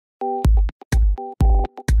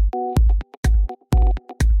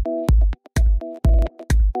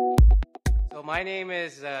My name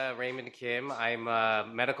is Raymond Kim. I'm a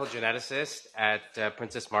medical geneticist at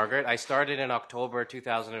Princess Margaret. I started in October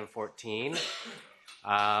 2014.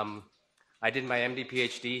 I did my MD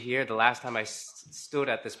PhD here. The last time I stood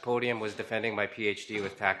at this podium was defending my PhD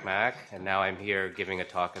with TACMAC, and now I'm here giving a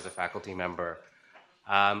talk as a faculty member.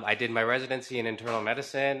 I did my residency in internal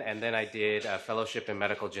medicine, and then I did a fellowship in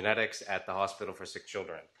medical genetics at the Hospital for Sick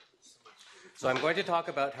Children. So I'm going to talk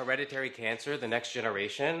about hereditary cancer, the next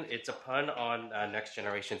generation. It's a pun on next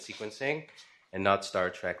generation sequencing and not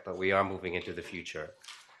Star Trek, but we are moving into the future.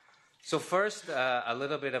 So first, a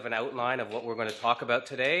little bit of an outline of what we're going to talk about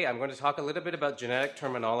today. I'm going to talk a little bit about genetic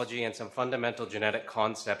terminology and some fundamental genetic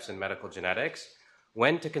concepts in medical genetics,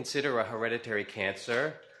 when to consider a hereditary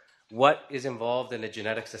cancer, what is involved in a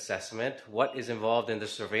genetics assessment, what is involved in the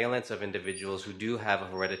surveillance of individuals who do have a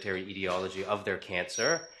hereditary etiology of their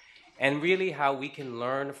cancer, and really how we can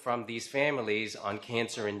learn from these families on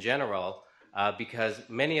cancer in general, because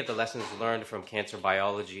many of the lessons learned from cancer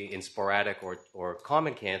biology in sporadic or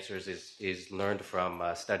common cancers is learned from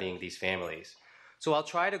studying these families. So I'll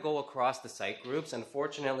try to go across the site groups.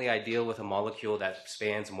 Unfortunately, I deal with a molecule that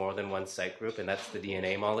spans more than one site group, and that's the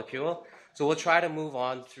DNA molecule. So we'll try to move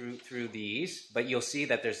on through these, but you'll see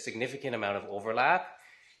that there's significant amount of overlap.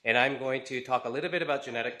 And I'm going to talk a little bit about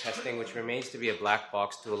genetic testing, which remains to be a black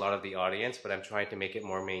box to a lot of the audience, but I'm trying to make it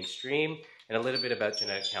more mainstream, and a little bit about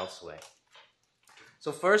genetic counseling.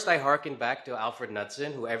 So first, I hearken back to Alfred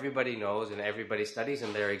Knudsen, who everybody knows and everybody studies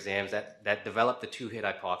in their exams, that developed the two-hit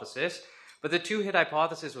hypothesis. But the two-hit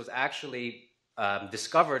hypothesis was actually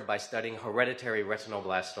discovered by studying hereditary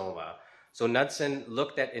retinoblastoma. So Knudsen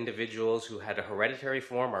looked at individuals who had a hereditary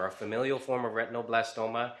form or a familial form of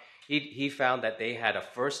retinoblastoma. He found that they had a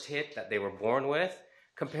first hit that they were born with,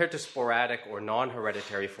 compared to sporadic or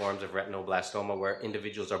non-hereditary forms of retinoblastoma where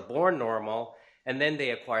individuals are born normal and then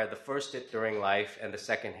they acquire the first hit during life and the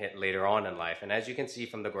second hit later on in life. And as you can see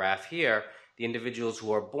from the graph here, the individuals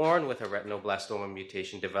who are born with a retinoblastoma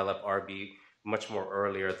mutation develop RB much more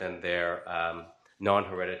earlier than their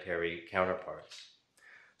non-hereditary counterparts.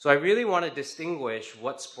 So I really want to distinguish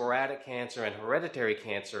what sporadic cancer and hereditary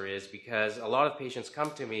cancer is, because a lot of patients come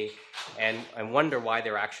to me and wonder why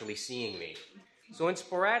they're actually seeing me. So in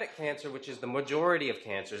sporadic cancer, which is the majority of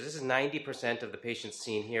cancers, this is 90% of the patients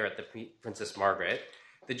seen here at the Princess Margaret,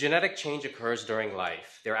 the genetic change occurs during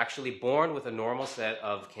life. They're actually born with a normal set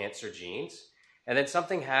of cancer genes, and then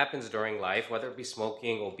something happens during life, whether it be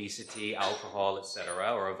smoking, obesity, alcohol,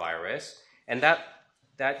 etc., or a virus, and that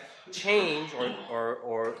change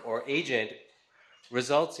or agent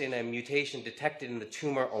results in a mutation detected in the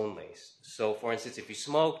tumor only. So for instance, if you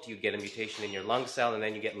smoked, you get a mutation in your lung cell and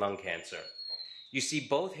then you get lung cancer. You see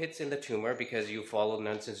both hits in the tumor because you followed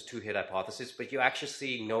Knudsen's two-hit hypothesis, but you actually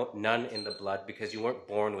see none in the blood because you weren't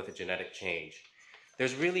born with a genetic change.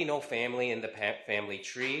 There's really no family in the family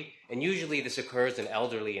tree, and usually this occurs in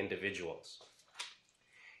elderly individuals.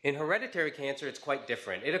 In hereditary cancer, it's quite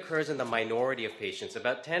different. It occurs in the minority of patients.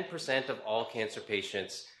 About 10% of all cancer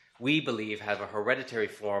patients, we believe, have a hereditary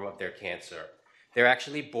form of their cancer. They're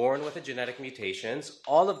actually born with a genetic mutations.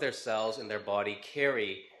 All of their cells in their body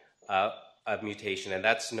carry a mutation, and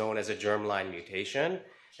that's known as a germline mutation.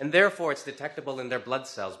 And therefore, it's detectable in their blood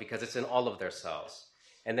cells because it's in all of their cells.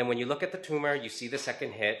 And then when you look at the tumor, you see the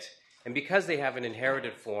second hit. And because they have an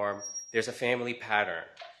inherited form, there's a family pattern.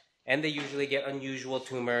 And they usually get unusual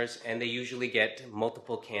tumors, and they usually get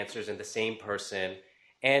multiple cancers in the same person.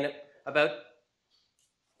 And about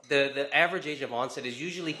the average age of onset is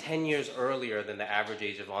usually 10 years earlier than the average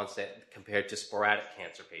age of onset compared to sporadic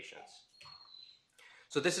cancer patients.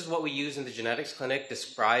 So this is what we use in the genetics clinic,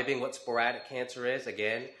 describing what sporadic cancer is.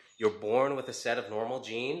 Again, you're born with a set of normal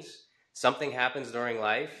genes. Something happens during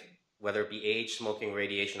life, whether it be age, smoking,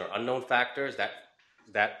 radiation, or unknown factors,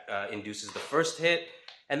 that induces the first hit.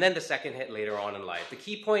 And then the second hit later on in life. The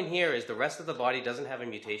key point here is the rest of the body doesn't have a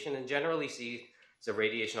mutation, and generally see it's a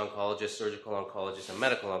radiation oncologist, surgical oncologist, and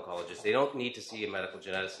medical oncologist. They don't need to see a medical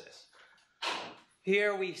geneticist.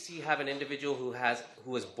 Here we have an individual who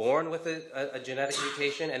was born with a genetic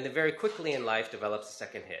mutation, and then very quickly in life develops a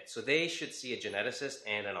second hit. So they should see a geneticist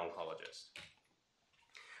and an oncologist.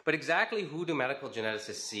 But exactly who do medical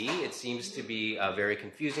geneticists see? It seems to be very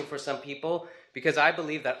confusing for some people, because I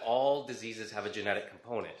believe that all diseases have a genetic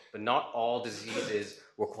component, but not all diseases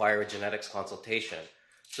require a genetics consultation.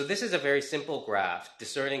 So this is a very simple graph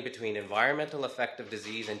discerning between environmental effect of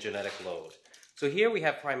disease and genetic load. So here we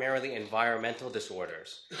have primarily environmental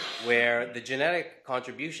disorders, where the genetic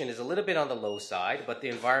contribution is a little bit on the low side, but the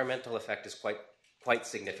environmental effect is quite quite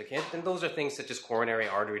significant. And those are things such as coronary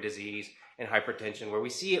artery disease and hypertension, where we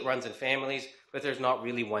see it runs in families, but there's not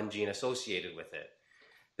really one gene associated with it.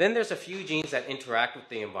 Then there's a few genes that interact with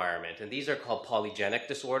the environment, and these are called polygenic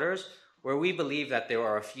disorders, where we believe that there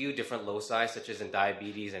are a few different loci, such as in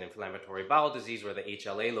diabetes and inflammatory bowel disease, where the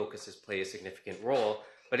HLA locuses play a significant role.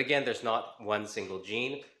 But again, there's not one single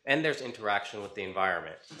gene, and there's interaction with the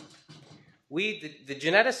environment. The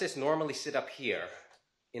geneticists normally sit up here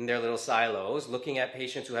in their little silos, looking at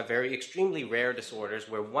patients who have very extremely rare disorders,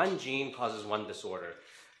 where one gene causes one disorder.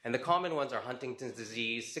 And the common ones are Huntington's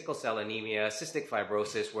disease, sickle cell anemia, cystic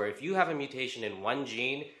fibrosis, where if you have a mutation in one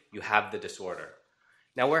gene, you have the disorder.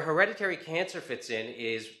 Now, where hereditary cancer fits in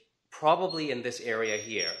is probably in this area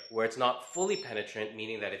here, where it's not fully penetrant,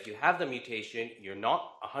 meaning that if you have the mutation, you're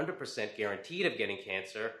not 100% guaranteed of getting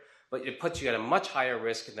cancer, but it puts you at a much higher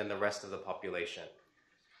risk than the rest of the population.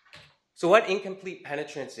 So what incomplete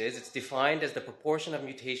penetrance is, it's defined as the proportion of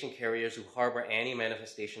mutation carriers who harbor any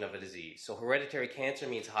manifestation of a disease. So hereditary cancer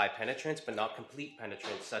means high penetrance, but not complete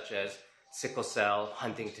penetrance, such as sickle cell,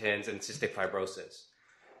 Huntington's, and cystic fibrosis.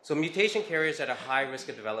 So mutation carriers at a high risk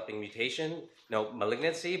of developing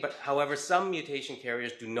malignancy, but however, some mutation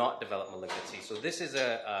carriers do not develop malignancy. So this is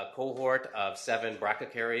a cohort of 7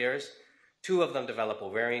 BRCA carriers. 2 of them develop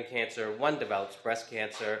ovarian cancer, 1 develops breast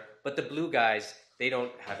cancer, but the blue guys, they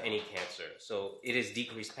don't have any cancer. So it is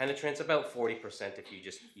decreased penetrance, about 40% if you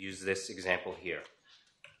just use this example here.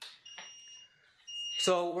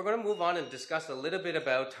 So we're going to move on and discuss a little bit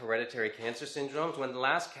about hereditary cancer syndromes. When the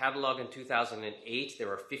last catalog in 2008, there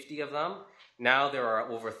were 50 of them. Now there are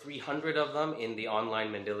over 300 of them in the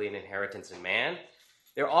online Mendelian inheritance in man.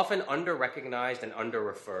 They're often under-recognized and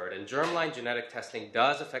under-referred, and germline genetic testing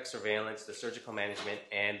does affect surveillance, the surgical management,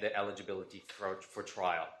 and the eligibility for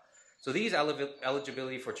trial. So these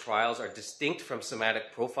eligibility for trials are distinct from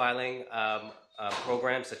somatic profiling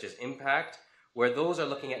programs such as IMPACT, where those are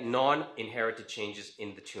looking at non-inherited changes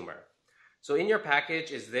in the tumor. So in your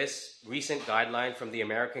package is this recent guideline from the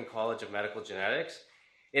American College of Medical Genetics.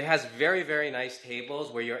 It has very, very nice tables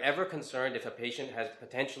where you're ever concerned if a patient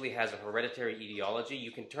potentially has a hereditary etiology.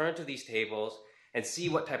 You can turn to these tables and see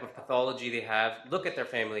what type of pathology they have, look at their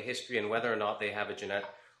family history, and whether or not they have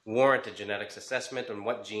warrant a genetics assessment on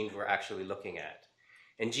what genes we're actually looking at.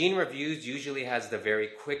 And Gene Reviews usually has the very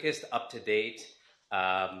quickest, up-to-date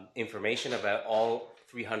information about all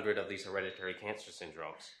 300 of these hereditary cancer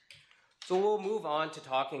syndromes. So we'll move on to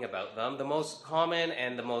talking about them. The most common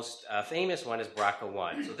and the most famous one is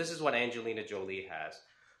BRCA1. So this is what Angelina Jolie has.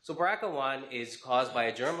 So BRCA1 is caused by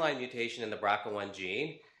a germline mutation in the BRCA1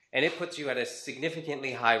 gene, and it puts you at a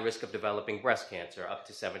significantly high risk of developing breast cancer, up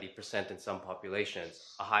to 70% in some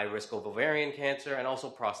populations, a high risk of ovarian cancer, and also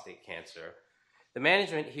prostate cancer. The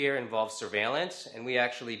management here involves surveillance, and we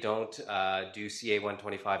actually don't do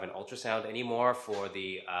CA-125 and ultrasound anymore for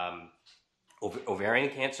the ovarian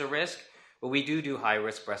cancer risk, but we do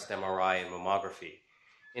high-risk breast MRI and mammography.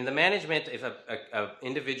 In the management, if an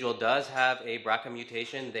individual does have a BRCA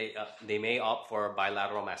mutation, they may opt for a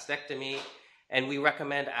bilateral mastectomy, and we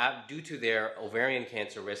recommend, due to their ovarian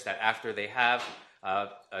cancer risk, that after they have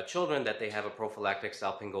children, that they have a prophylactic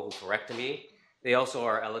salpingo oophorectomy. They also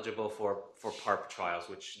are eligible for PARP trials,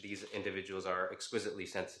 which these individuals are exquisitely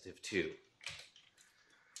sensitive to.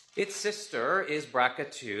 Its sister is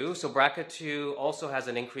BRCA2. So BRCA2 also has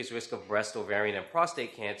an increased risk of breast, ovarian, and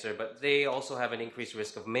prostate cancer, but they also have an increased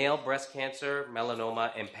risk of male breast cancer,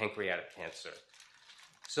 melanoma, and pancreatic cancer.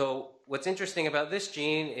 So what's interesting about this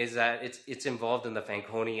gene is that it's involved in the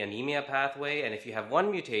Fanconi anemia pathway, and if you have one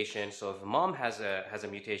mutation, so if a mom has a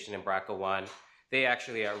mutation in BRCA1, they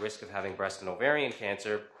actually are at risk of having breast and ovarian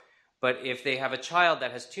cancer. But if they have a child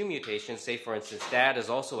that has 2 mutations, say for instance dad is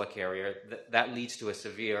also a carrier, that leads to a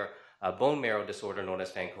severe bone marrow disorder known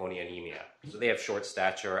as Fanconi anemia. So they have short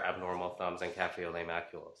stature, abnormal thumbs, and cafe au lait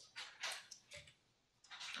maculas.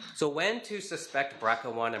 So when to suspect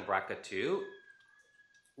BRCA1 and BRCA2?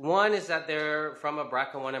 One is that they're from a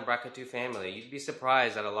BRCA1 and BRCA2 family. You'd be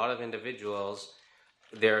surprised that a lot of individuals,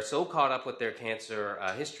 they're so caught up with their cancer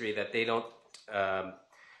history that they don't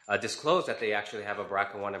disclose that they actually have a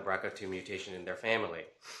BRCA1 and BRCA2 mutation in their family.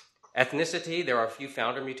 Ethnicity, there are a few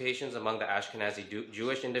founder mutations among the Ashkenazi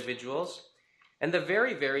Jewish individuals. And the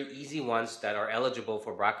very, very easy ones that are eligible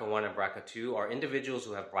for BRCA1 and BRCA2 are individuals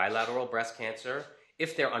who have bilateral breast cancer,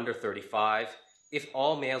 if they're under 35, if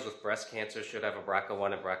all males with breast cancer should have a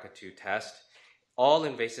BRCA1 and BRCA2 test, all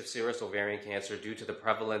invasive serous ovarian cancer due to the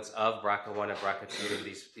prevalence of BRCA1 and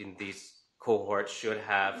BRCA2 in these cohorts should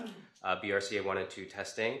have BRCA1 and 2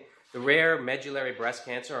 testing. The rare medullary breast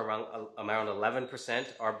cancer, around 11%,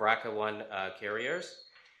 are BRCA1 carriers.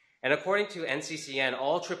 And according to NCCN,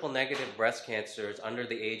 all triple-negative breast cancers under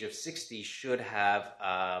the age of 60 should have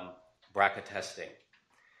BRCA testing.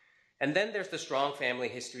 And then there's the strong family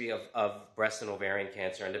history of breast and ovarian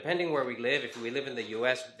cancer. And depending where we live, if we live in the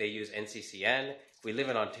US, they use NCCN. If we live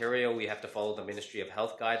in Ontario, we have to follow the Ministry of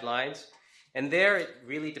Health guidelines. And there, it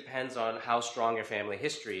really depends on how strong your family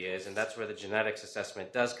history is, and that's where the genetics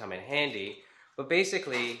assessment does come in handy. But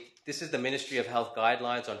basically, this is the Ministry of Health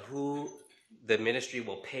guidelines on who the ministry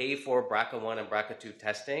will pay for BRCA1 and BRCA2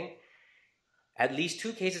 testing. At least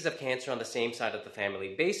 2 cases of cancer on the same side of the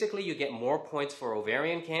family. Basically, you get more points for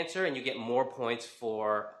ovarian cancer, and you get more points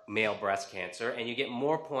for male breast cancer, and you get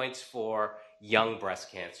more points for young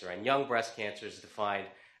breast cancer. And young breast cancer is defined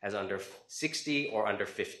as under 60 or under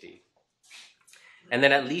 50. And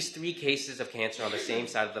then at least 3 cases of cancer on the same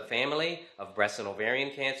side of the family of breast and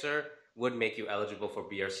ovarian cancer would make you eligible for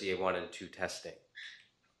BRCA1 and 2 testing.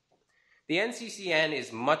 The NCCN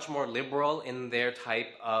is much more liberal in their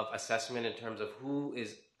type of assessment in terms of who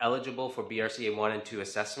is eligible for BRCA1 and 2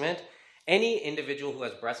 assessment. Any individual who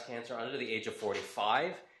has breast cancer under the age of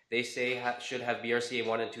 45, they say should have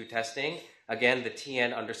BRCA1 and 2 testing. Again, the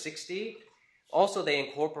TN under 60. Also, they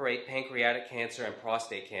incorporate pancreatic cancer and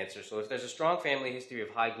prostate cancer. So if there's a strong family history of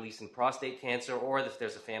high Gleason prostate cancer, or if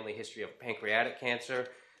there's a family history of pancreatic cancer,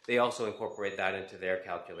 they also incorporate that into their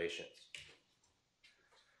calculations.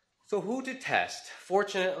 So who to test?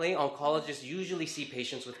 Fortunately, oncologists usually see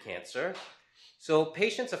patients with cancer. So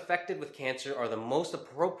patients affected with cancer are the most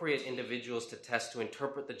appropriate individuals to test to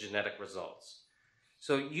interpret the genetic results.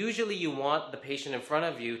 So usually you want the patient in front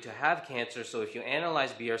of you to have cancer, so if you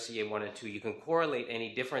analyze BRCA1 and 2, you can correlate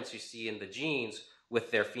any difference you see in the genes with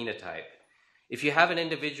their phenotype. If you have an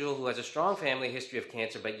individual who has a strong family history of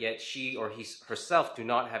cancer, but yet she or he herself do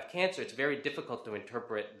not have cancer, it's very difficult to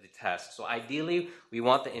interpret the test. So ideally, we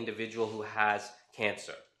want the individual who has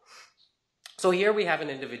cancer. So here we have an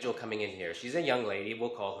individual coming in here. She's a young lady. We'll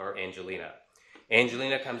call her Angelina.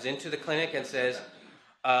 Angelina comes into the clinic and says,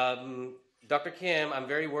 Dr. Kim, I'm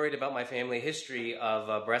very worried about my family history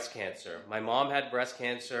of breast cancer. My mom had breast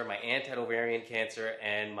cancer, my aunt had ovarian cancer,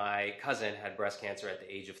 and my cousin had breast cancer at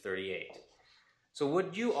the age of 38. So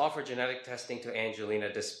would you offer genetic testing to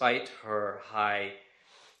Angelina despite her high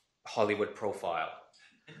Hollywood profile?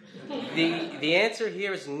 The answer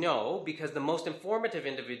here is no, because the most informative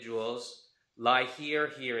individuals lie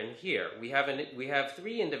here, here, and here. We have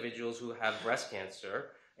 3 individuals who have breast cancer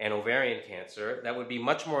and ovarian cancer that would be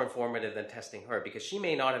much more informative than testing her, because she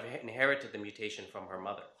may not have inherited the mutation from her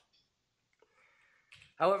mother.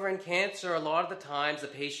 However, in cancer, a lot of the times the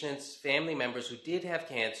patient's family members who did have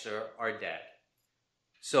cancer are dead.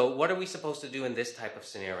 So what are we supposed to do in this type of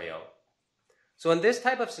scenario? So in this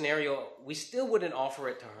type of scenario, we still wouldn't offer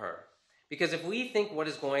it to her, because if we think what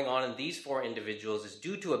is going on in these 4 individuals is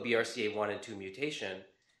due to a BRCA1 and 2 mutation,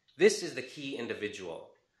 this is the key individual.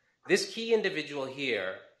 This key individual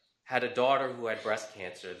here had a daughter who had breast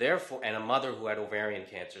cancer, therefore, and a mother who had ovarian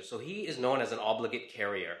cancer. So he is known as an obligate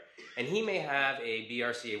carrier. And he may have a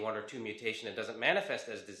BRCA1 or 2 mutation that doesn't manifest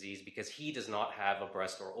as disease because he does not have a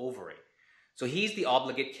breast or ovary. So he's the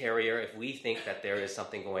obligate carrier if we think that there is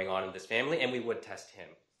something going on in this family, and we would test him.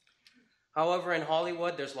 However, in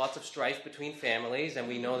Hollywood, there's lots of strife between families, and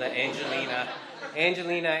we know that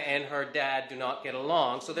Angelina and her dad do not get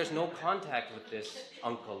along, so there's no contact with this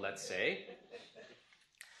uncle, let's say.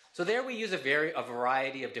 So there we use a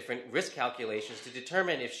variety of different risk calculations to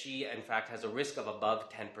determine if she, in fact, has a risk of above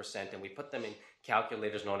 10%, and we put them in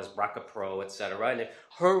calculators known as BRCA Pro, etc. And if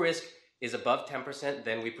her risk is above 10%,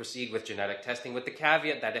 then we proceed with genetic testing with the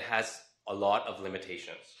caveat that it has a lot of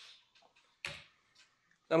limitations.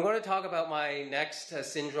 I'm going to talk about my next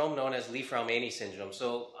syndrome known as Li-Fraumeni syndrome.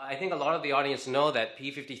 So I think a lot of the audience know that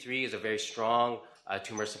P53 is a very strong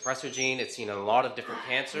tumor suppressor gene. It's seen in a lot of different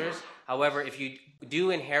cancers. However, if you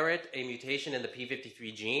do inherit a mutation in the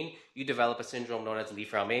P53 gene, you develop a syndrome known as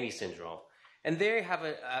Li-Fraumeni syndrome. And there you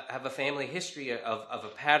have a family history of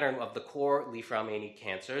a pattern of the core Li-Fraumeni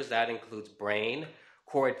cancers. That includes brain,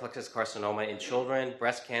 choroid plexus carcinoma in children,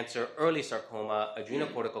 breast cancer, early sarcoma,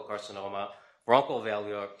 adrenocortical carcinoma,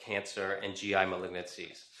 bronchoalveolar cancer, and GI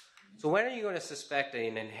malignancies. So when are you going to suspect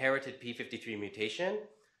an inherited P53 mutation?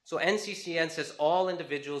 So NCCN says all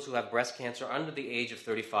individuals who have breast cancer under the age of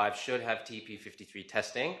 35 should have TP53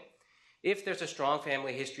 testing. If there's a strong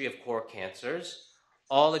family history of core cancers,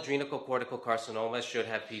 all adrenocortical carcinomas should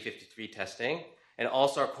have P53 testing, and all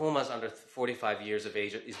sarcomas under 45 years of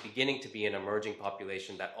age is beginning to be an emerging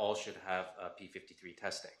population that all should have P53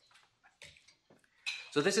 testing.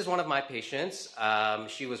 So this is one of my patients.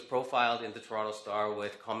 She was profiled in the Toronto Star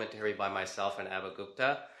with commentary by myself and Abha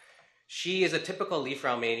Gupta. She is a typical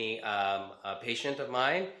Li-Fraumeni patient of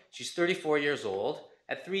mine. She's 34 years old.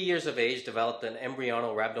 At 3 years of age, developed an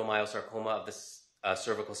embryonal rhabdomyosarcoma of the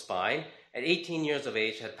cervical spine. At 18 years of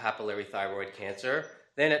age, had papillary thyroid cancer.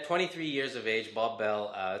 Then at 23 years of age, Bob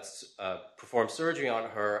Bell performed surgery on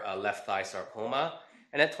her left thigh sarcoma.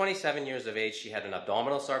 And at 27 years of age, she had an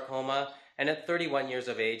abdominal sarcoma. And at 31 years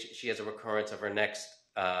of age, she has a recurrence of her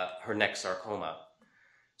neck sarcoma.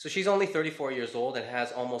 So she's only 34 years old and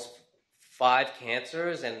has almost 5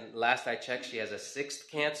 cancers. And last I checked, she has a 6th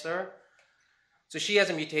cancer. So she has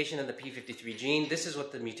a mutation in the p53 gene. This is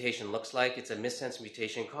what the mutation looks like. It's a missense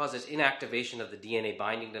mutation, causes inactivation of the DNA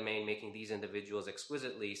binding domain, making these individuals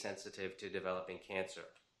exquisitely sensitive to developing cancer.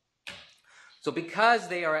 So because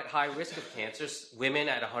they are at high risk of cancer, women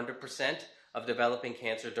at 100% of developing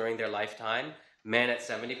cancer during their lifetime, men at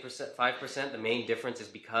 5%, the main difference is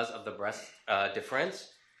because of the breast difference.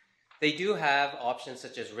 They do have options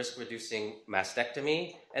such as risk-reducing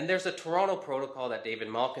mastectomy, and there's a Toronto protocol that David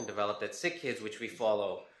Malkin developed at Sick Kids, which we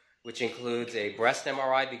follow, which includes a breast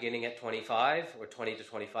MRI beginning at 25 or 20 to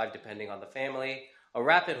 25, depending on the family, a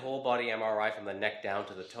rapid whole-body MRI from the neck down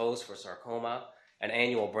to the toes for sarcoma, an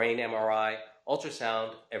annual brain MRI,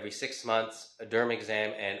 ultrasound every 6 months, a derm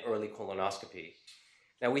exam, and early colonoscopy.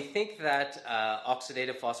 Now, we think that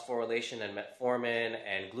oxidative phosphorylation and metformin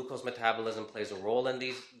and glucose metabolism plays a role in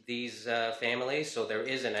these families. So there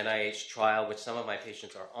is an NIH trial, which some of my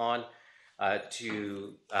patients are on,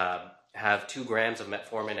 to have 2 grams of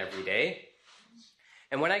metformin every day.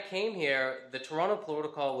 And when I came here, the Toronto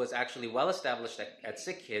protocol was actually well established at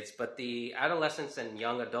Sick Kids, but the adolescents and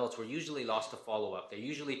young adults were usually lost to follow-up. They're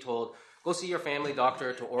usually told, go see your family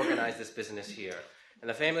doctor to organize this business here. And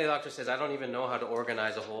the family doctor says, I don't even know how to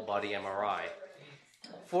organize a whole body MRI.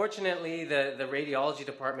 Fortunately, the radiology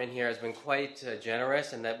department here has been quite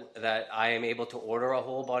generous in that I am able to order a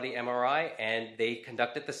whole body MRI, and they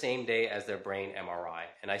conduct it the same day as their brain MRI.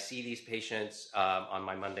 And I see these patients on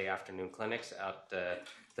my Monday afternoon clinics at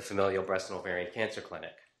the Familial Breast and Ovarian Cancer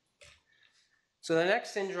Clinic. So the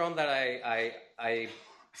next syndrome that I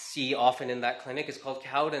see often in that clinic is called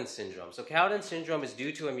Cowden syndrome. So Cowden syndrome is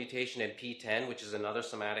due to a mutation in PTEN, which is another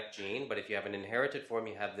somatic gene, but if you have an inherited form,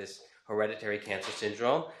 you have this hereditary cancer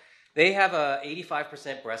syndrome. They have a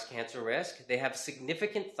 85% breast cancer risk. They have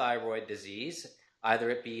significant thyroid disease, either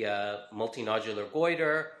it be a multinodular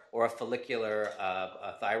goiter or a follicular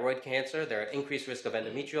thyroid cancer. They're at increased risk of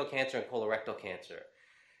endometrial cancer and colorectal cancer.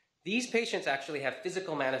 These patients actually have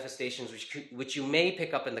physical manifestations which you may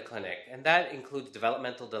pick up in the clinic, and that includes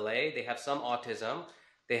developmental delay. They have some autism.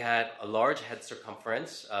 They had a large head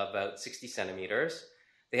circumference, about 60 centimeters.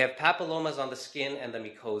 They have papillomas on the skin and the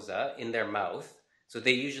mucosa in their mouth, so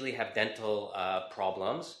they usually have dental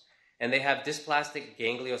problems. And they have dysplastic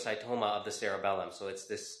gangliocytoma of the cerebellum, so it's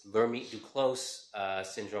this Lermite-Duclos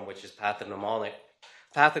syndrome, which is pathognomonic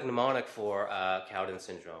for Cowden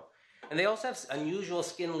syndrome. And they also have unusual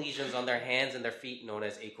skin lesions on their hands and their feet known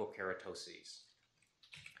as acokeratoses.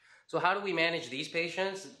 So how do we manage these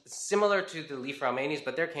patients? Similar to the Li-Fraumenis,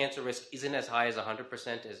 but their cancer risk isn't as high as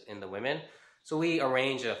 100% as in the women. So we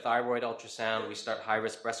arrange a thyroid ultrasound. We start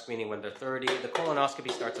high-risk breast screening when they're 30. The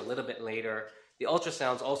colonoscopy starts a little bit later. The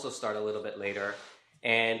ultrasounds also start a little bit later.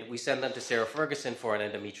 And we send them to Sarah Ferguson for an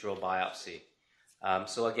endometrial biopsy.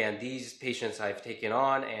 So again, these patients I've taken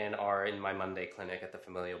on and are in my Monday clinic at the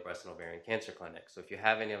Familial Breast and Ovarian Cancer Clinic. So if you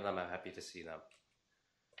have any of them, I'm happy to see them.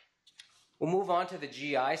 We'll move on to the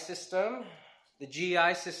GI system. The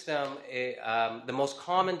GI system, the most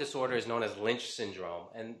common disorder is known as Lynch syndrome.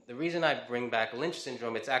 And the reason I bring back Lynch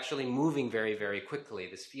syndrome, it's actually moving very, very quickly.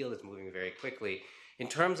 This field is moving very quickly in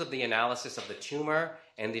terms of the analysis of the tumor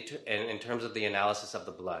and in terms of the analysis of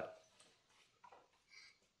the blood.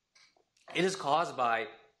 It is caused by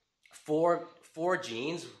four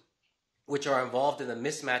genes which are involved in the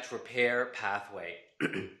mismatch repair pathway.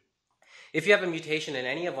 If you have a mutation in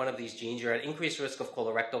any of one of these genes, you're at increased risk of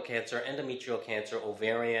colorectal cancer, endometrial cancer,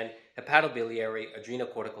 ovarian, hepatobiliary,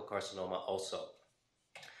 adrenocortical carcinoma also.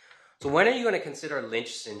 So when are you going to consider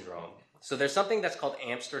Lynch syndrome? So there's something that's called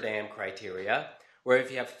Amsterdam criteria, where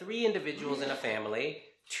if you have 3 individuals in a family,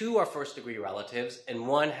 2 are first-degree relatives, and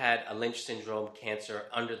 1 had a Lynch syndrome cancer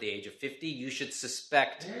under the age of 50, you should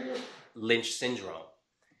suspect Lynch syndrome.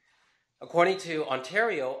 According to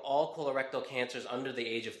Ontario, all colorectal cancers under the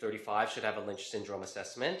age of 35 should have a Lynch syndrome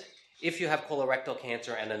assessment. If you have colorectal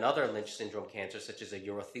cancer and another Lynch syndrome cancer, such as a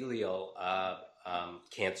urothelial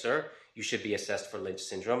cancer, you should be assessed for Lynch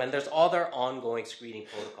syndrome. And there's other ongoing screening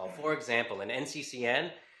protocol. For example, in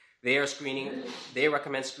NCCN, they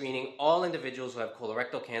recommend screening all individuals who have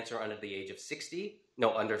colorectal cancer under the age of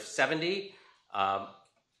under 70,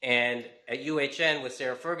 And at UHN with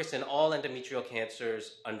Sarah Ferguson, all endometrial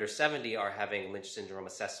cancers under 70 are having Lynch syndrome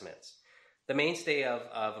assessments. The mainstay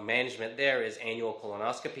of management there is annual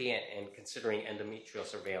colonoscopy and considering endometrial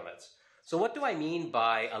surveillance. So what do I mean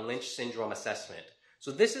by a Lynch syndrome assessment?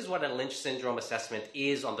 So this is what a Lynch syndrome assessment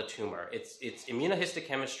is on the tumor. It's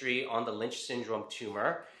immunohistochemistry on the Lynch syndrome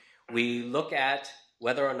tumor. We look at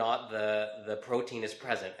whether or not the protein is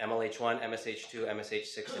present, MLH1, MSH2,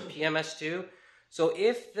 MSH6, and PMS2. So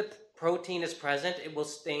if the protein is present, it will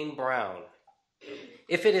stain brown.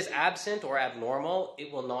 If it is absent or abnormal,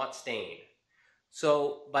 it will not stain.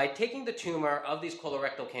 So by taking the tumor of these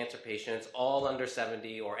colorectal cancer patients, all under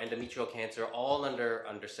 70, or endometrial cancer, all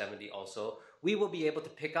under 70 also, we will be able to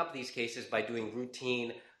pick up these cases by doing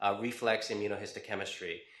routine reflex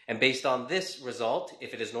immunohistochemistry. And based on this result,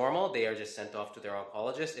 if it is normal, they are just sent off to their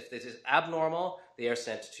oncologist. If this is abnormal, they are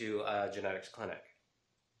sent to a genetics clinic.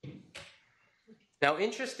 Now,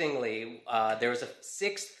 interestingly, there is a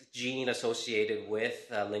sixth gene associated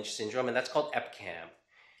with Lynch syndrome, and that's called EpCAM.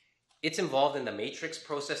 It's involved in the matrix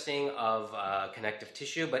processing of connective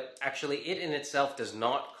tissue, but actually it in itself does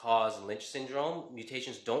not cause Lynch syndrome.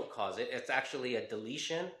 Mutations don't cause it. It's actually a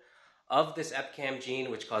deletion of this EpCAM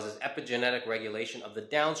gene, which causes epigenetic regulation of the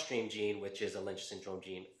downstream gene, which is a Lynch syndrome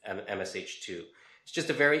gene, MSH2. It's just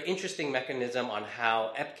a very interesting mechanism on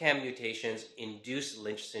how EpCAM mutations induce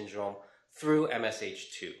Lynch syndrome through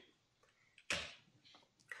MSH2.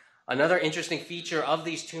 Another interesting feature of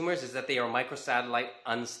these tumors is that they are microsatellite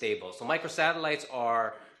unstable. So microsatellites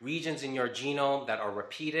are regions in your genome that are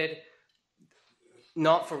repeated,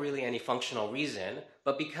 not for really any functional reason,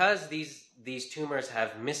 but because these tumors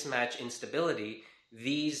have mismatch instability,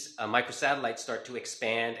 these microsatellites start to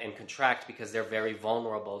expand and contract because they're very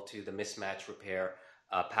vulnerable to the mismatch repair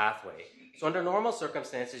pathway. So under normal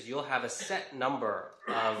circumstances, you'll have a set number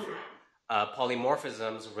of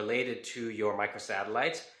polymorphisms related to your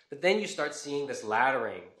microsatellites, but then you start seeing this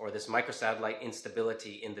laddering or this microsatellite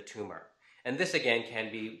instability in the tumor. And this, again,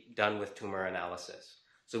 can be done with tumor analysis.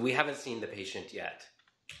 So we haven't seen the patient yet.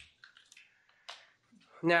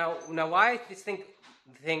 Now why I think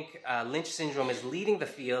Lynch syndrome is leading the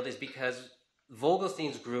field is because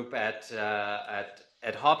Vogelstein's group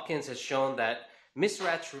at Hopkins has shown that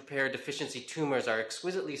mismatch repair deficiency tumors are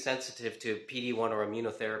exquisitely sensitive to PD-1 or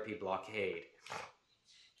immunotherapy blockade.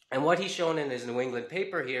 And what he's shown in his New England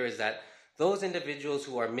paper here is that those individuals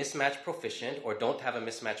who are mismatch proficient or don't have a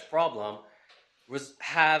mismatch problem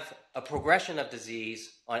have a progression of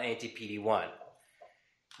disease on anti-PD-1.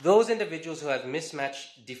 Those individuals who have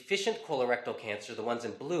mismatch deficient colorectal cancer, the ones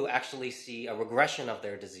in blue, actually see a regression of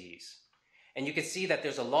their disease. And you can see that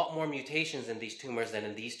there's a lot more mutations in these tumors than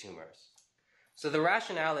in these tumors. So the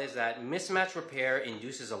rationale is that mismatch repair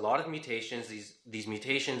induces a lot of mutations. These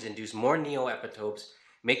mutations induce more neoepitopes,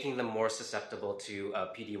 making them more susceptible to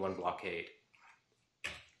PD-1 blockade.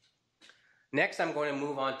 Next, I'm going to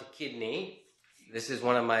move on to kidney. This is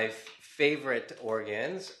one of my favorite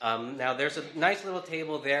organs. Now, there's a nice little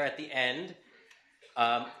table there at the end.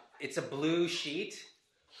 It's a blue sheet.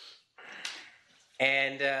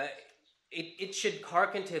 And it should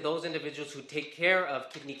hearken to those individuals who take care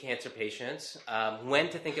of kidney cancer patients when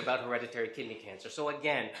to think about hereditary kidney cancer. So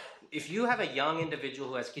again, if you have a young individual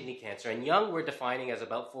who has kidney cancer, and young we're defining as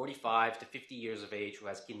about 45 to 50 years of age who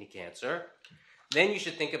has kidney cancer, then you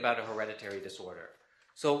should think about a hereditary disorder.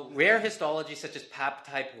 So rare histologies such as PAP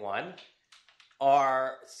type 1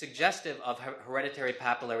 are suggestive of hereditary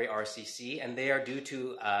papillary RCC, and they are due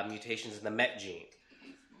to mutations in the MET gene.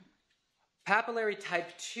 Papillary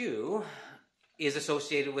type 2 is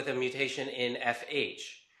associated with a mutation in FH,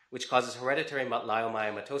 which causes hereditary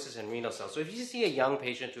leiomyomatosis in renal cells. So if you see a young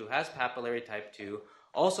patient who has papillary type 2,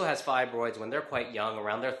 also has fibroids when they're quite young,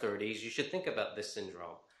 around their 30s, you should think about this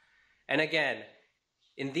syndrome. And again,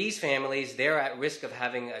 in these families, they're at risk of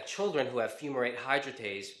having children who have fumarate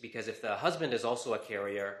hydratase, because if the husband is also a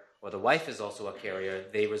carrier or the wife is also a carrier,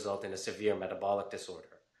 they result in a severe metabolic disorder.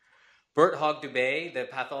 Birt-Hogg-Dubé, the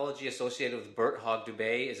pathology associated with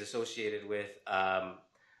Birt-Hogg-Dubé is associated with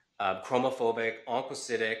chromophobic,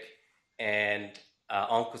 oncocytic, and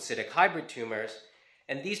oncocytic hybrid tumors.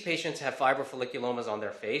 And these patients have fibrofolliculomas on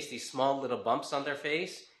their face, these small little bumps on their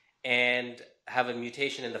face, and have a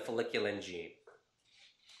mutation in the folliculin gene.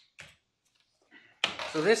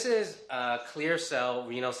 So this is clear cell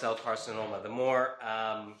renal cell carcinoma, the more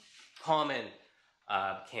common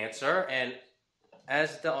cancer. And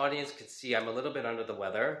as the audience could see, I'm a little bit under the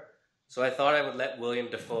weather. So I thought I would let William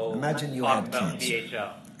Defoe Imagine you talk had about cancer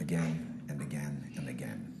VHL. again and again and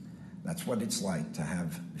again. That's what it's like to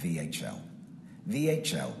have VHL.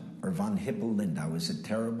 VHL or von Hippel-Lindau, is a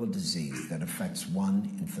terrible disease that affects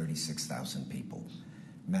 1 in 36,000 people,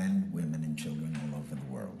 men, women, and children all over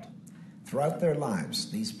the world. Throughout their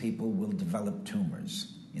lives, these people will develop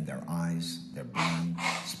tumors in their eyes, their brain,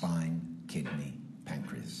 spine, kidney,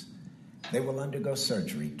 pancreas. They will undergo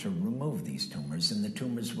surgery to remove these tumors, and the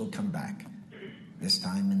tumors will come back, this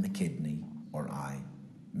time in the kidney or eye,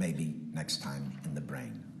 maybe next time in the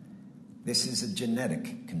brain. This is a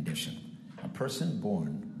genetic condition. A person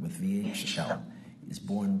born with VHL is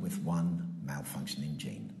born with one malfunctioning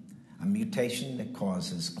gene, a mutation that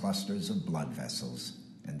causes clusters of blood vessels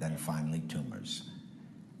and then finally tumors.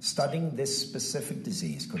 Studying this specific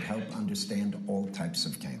disease could help understand all types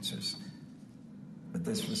of cancers. But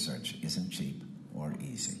this research isn't cheap or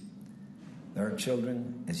easy. There are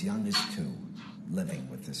children as young as 2 living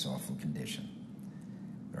with this awful condition.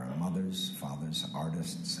 There are mothers, fathers,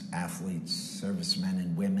 artists, athletes, servicemen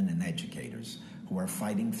and women, and educators who are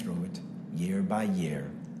fighting through it year by year,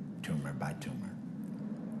 tumor by tumor.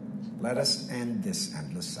 Let us end this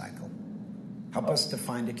endless cycle. Help us to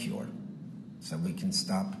find a cure so we can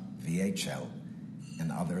stop VHL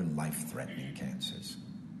and other life-threatening cancers.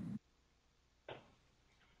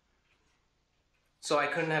 So I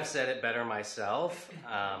couldn't have said it better myself.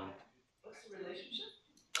 What's the relationship?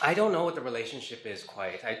 I don't know what the relationship is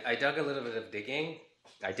quite. I dug a little bit of digging.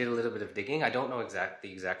 I did a little bit of digging. I don't know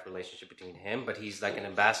the exact relationship between him, but he's like an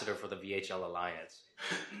ambassador for the VHL Alliance.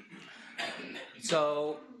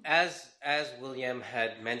 So as William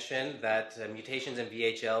had mentioned, that mutations in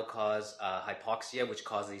VHL cause hypoxia, which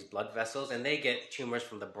causes these blood vessels, and they get tumors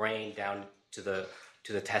from the brain down to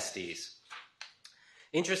the testes.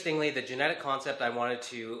 Interestingly, the genetic concept I wanted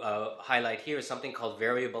to highlight here is something called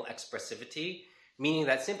variable expressivity, meaning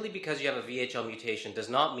that simply because you have a VHL mutation does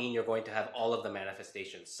not mean you're going to have all of the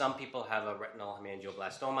manifestations. Some people have a retinal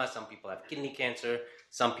hemangioblastoma, some people have kidney cancer,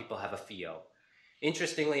 some people have a PHEO.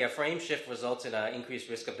 Interestingly, a frame shift results in an increased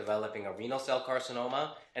risk of developing a renal cell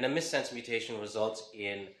carcinoma, and a missense mutation results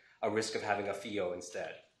in a risk of having a PHEO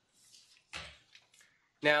instead.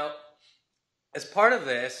 Now, as part of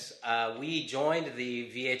this, we joined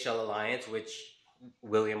the VHL Alliance, which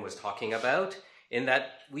William was talking about, in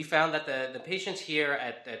that we found that the patients here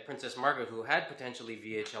at Princess Margaret who had potentially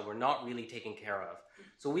VHL were not really taken care of.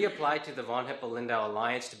 So we applied to the von Hippel-Lindau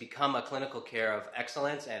Alliance to become a clinical care of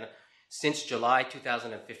excellence, and since July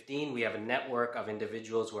 2015, we have a network of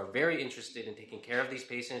individuals who are very interested in taking care of these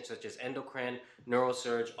patients, such as endocrine,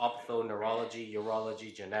 neurosurge, optho, neurology,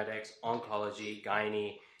 urology, genetics, oncology,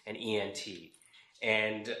 gynae, and ENT.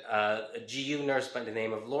 And a GU nurse by the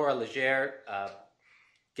name of Laura Legere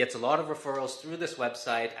gets a lot of referrals through this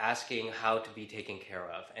website asking how to be taken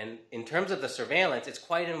care of. And in terms of the surveillance, it's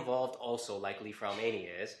quite involved also, like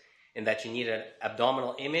leishmania is, in that you need an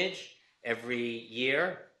abdominal image every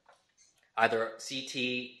year, either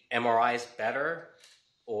CT, MRI is better,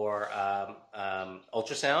 or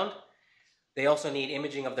ultrasound. They also need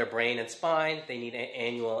imaging of their brain and spine. They need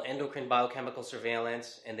annual endocrine biochemical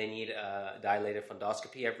surveillance, and they need dilated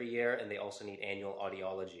fundoscopy every year, and they also need annual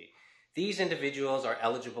audiology. These individuals are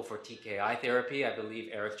eligible for TKI therapy. I believe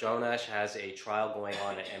Eric Jonash has a trial going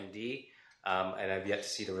on at MD, and I've yet to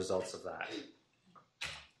see the results of that.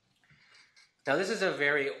 Now, this is a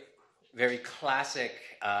very, very classic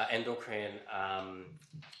endocrine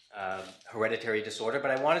hereditary disorder,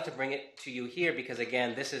 but I wanted to bring it to you here because,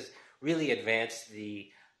 again, this is really advanced the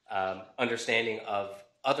understanding of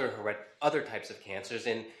other types of cancers.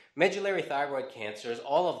 In medullary thyroid cancers,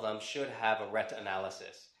 all of them should have a RET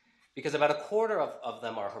analysis because about a quarter of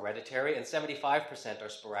them are hereditary and 75% are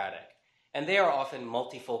sporadic. And they are often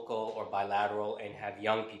multifocal or bilateral and have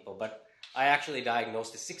young people. But I actually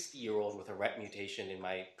diagnosed a 60-year-old with a RET mutation in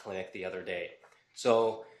my clinic the other day.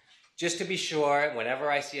 So just to be sure, whenever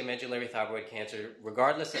I see a medullary thyroid cancer,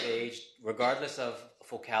 regardless of age, regardless of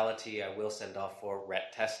focality, I will send off for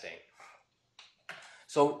RET testing.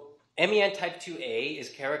 So MEN type 2A is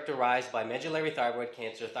characterized by medullary thyroid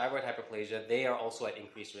cancer, thyroid hyperplasia. They are also at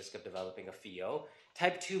increased risk of developing a PHEO.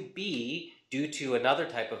 Type 2B, due to another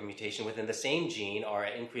type of mutation within the same gene, are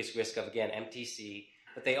at increased risk of, again, MTC,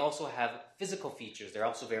 but they also have physical features. They're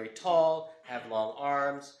also very tall, have long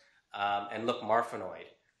arms, and look marfanoid.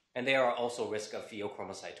 And they are also risk of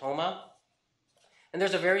pheochromocytoma. And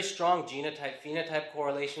there's a very strong genotype-phenotype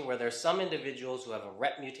correlation where there's some individuals who have a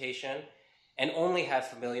RET mutation and only have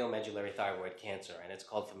familial medullary thyroid cancer, and it's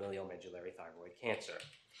called familial medullary thyroid cancer.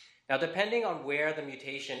 Now, depending on where the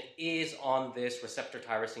mutation is on this receptor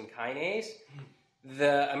tyrosine kinase,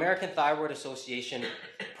 the American Thyroid Association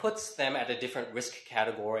puts them at a different risk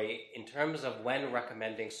category in terms of when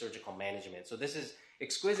recommending surgical management. So this is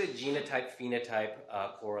exquisite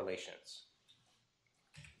genotype-phenotype correlations.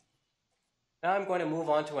 Now I'm going to move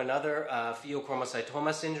on to another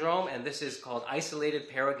pheochromocytoma syndrome, and this is called isolated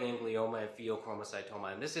paraganglioma and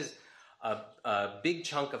pheochromocytoma. And this is a big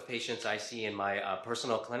chunk of patients I see in my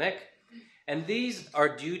personal clinic. And these are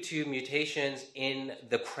due to mutations in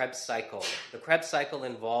the Krebs cycle. The Krebs cycle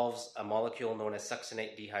involves a molecule known as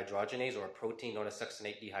succinate dehydrogenase, or a protein known as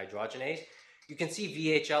succinate dehydrogenase. You can see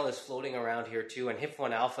VHL is floating around here too, and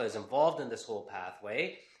HIF1 alpha is involved in this whole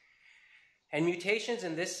pathway. And mutations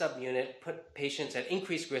in this subunit put patients at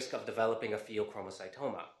increased risk of developing a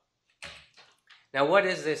pheochromocytoma. Now, what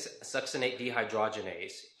is this succinate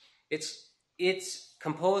dehydrogenase? It's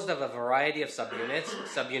composed of a variety of subunits,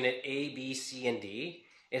 subunit A, B, C, and D.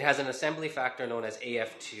 It has an assembly factor known as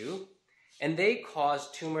AF2, and they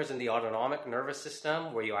cause tumors in the autonomic nervous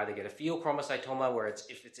system, where you either get a pheochromocytoma, where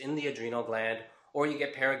if it's in the adrenal gland, or you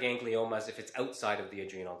get paragangliomas if it's outside of the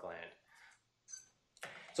adrenal gland.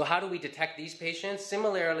 So how do we detect these patients?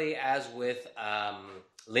 Similarly as with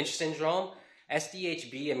Lynch syndrome,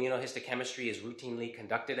 SDHB immunohistochemistry is routinely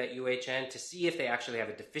conducted at UHN to see if they actually have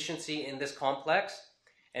a deficiency in this complex.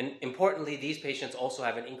 And importantly, these patients also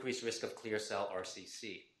have an increased risk of clear cell RCC,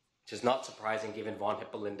 which is not surprising given von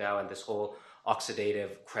Hippel-Lindau and this whole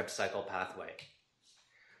oxidative Krebs cycle pathway.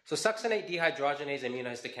 So succinate dehydrogenase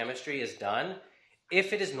immunohistochemistry is done.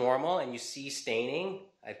 If it is normal and you see staining,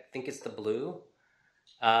 I think it's the blue,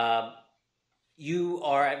 you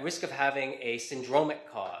are at risk of having a syndromic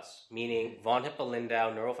cause, meaning von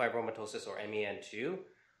Hippel-Lindau neurofibromatosis or MEN2,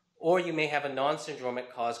 or you may have a non-syndromic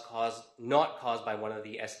cause not caused by one of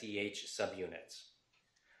the SDH subunits.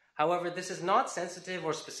 However, this is not sensitive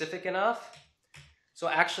or specific enough, so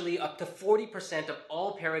actually up to 40% of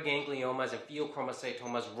all paragangliomas and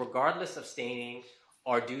pheochromocytomas, regardless of staining,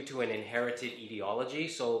 are due to an inherited etiology.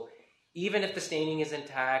 So even if the staining is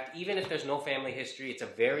intact, even if there's no family history, it's a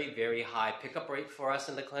very, very high pickup rate for us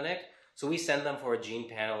in the clinic. So we send them for a gene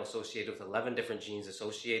panel associated with 11 different genes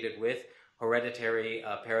associated with hereditary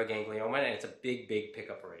paraganglioma, and it's a big, big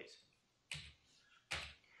pickup rate.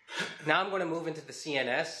 Now I'm going to move into the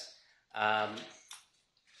CNS. I'm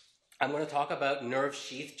going to talk about nerve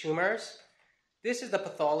sheath tumors. This is the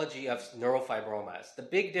pathology of neurofibromas. The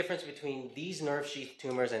big difference between these nerve sheath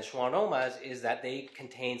tumors and schwannomas is that they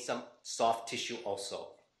contain some soft tissue also.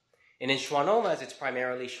 And in schwannomas, it's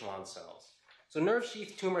primarily Schwann cells. So nerve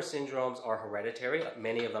sheath tumor syndromes are hereditary.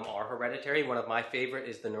 Many of them are hereditary. One of my favorite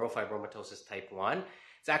is the neurofibromatosis type 1.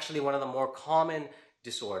 It's actually one of the more common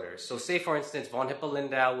disorders. So say, for instance, von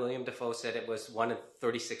Hippel-Lindau, William Defoe said it was 1 in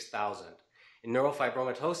 36,000. In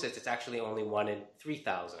neurofibromatosis, it's actually only 1 in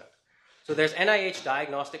 3,000. So there's NIH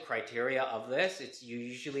diagnostic criteria of this. You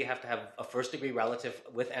usually have to have a first-degree relative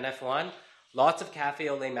with NF1, lots of café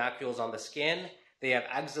au lait macules on the skin. They have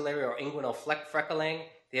axillary or inguinal freckling.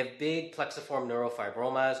 They have big plexiform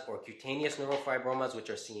neurofibromas or cutaneous neurofibromas,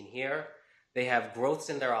 which are seen here. They have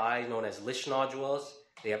growths in their eye known as Lisch nodules.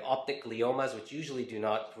 They have optic gliomas, which usually do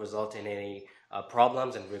not result in any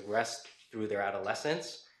problems and regress through their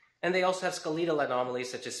adolescence. And they also have skeletal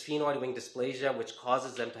anomalies such as sphenoid wing dysplasia, which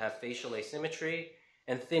causes them to have facial asymmetry,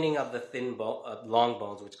 and thinning of the long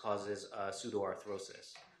bones, which causes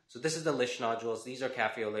pseudoarthrosis. So this is the Lisch nodules. These are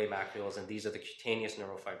café au lait macules, and these are the cutaneous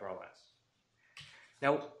neurofibromas.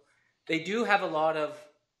 Now, they do have a lot of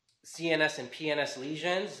CNS and PNS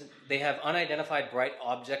lesions. They have unidentified bright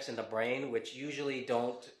objects in the brain, which usually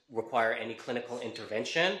don't require any clinical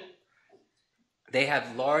intervention. They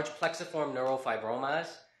have large plexiform neurofibromas,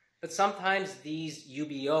 but sometimes these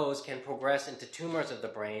UBOs can progress into tumors of the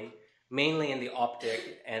brain, mainly in the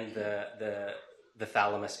optic and the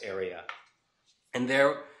thalamus area. And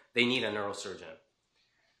there, they need a neurosurgeon.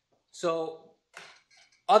 So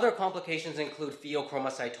other complications include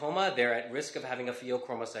pheochromocytoma. They're at risk of having a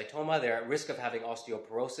pheochromocytoma. They're at risk of having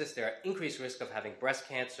osteoporosis. They're at increased risk of having breast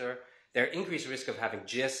cancer. They're at increased risk of having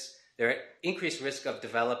GIST. They're at increased risk of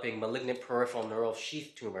developing malignant peripheral neural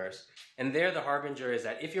sheath tumors. And there, the harbinger is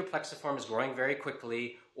that if your plexiform is growing very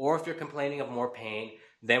quickly, or if you're complaining of more pain,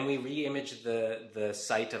 then we re-image the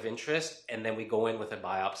site of interest, and then we go in with a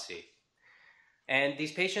biopsy. And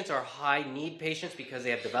these patients are high-need patients because they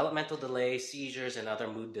have developmental delay, seizures, and other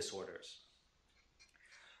mood disorders.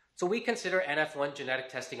 So we consider NF1 genetic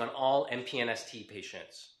testing on all MPNST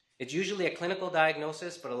patients. It's usually a clinical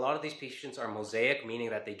diagnosis, but a lot of these patients are mosaic, meaning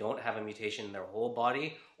that they don't have a mutation in their whole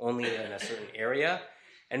body, only in a certain area.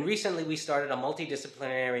 And recently, we started a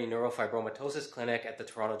multidisciplinary neurofibromatosis clinic at the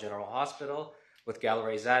Toronto General Hospital with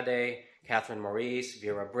Gallery Zadeh, Catherine Maurice,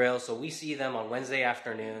 Vera Brill. So we see them on Wednesday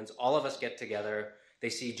afternoons. All of us get together. They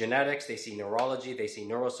see genetics, they see neurology, they see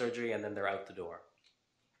neurosurgery, and then they're out the door.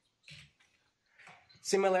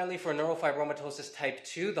 Similarly, for neurofibromatosis type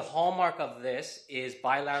 2, the hallmark of this is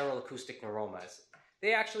bilateral acoustic neuromas.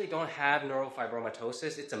 They actually don't have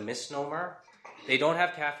neurofibromatosis. It's a misnomer. They don't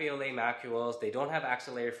have café au lait macules. They don't have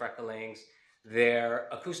axillary frecklings. Their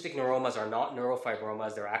acoustic neuromas are not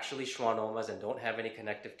neurofibromas. They're actually schwannomas and don't have any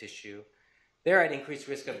connective tissue. They're at increased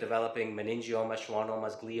risk of developing meningiomas,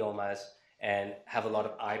 schwannomas, gliomas, and have a lot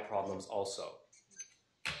of eye problems also.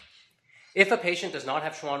 If a patient does not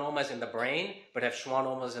have schwannomas in the brain, but have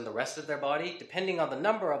schwannomas in the rest of their body, depending on the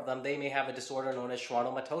number of them, they may have a disorder known as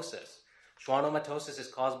schwannomatosis. Schwannomatosis is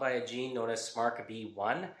caused by a gene known as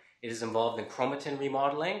SMARCB1. It is involved in chromatin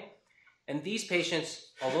remodeling. And these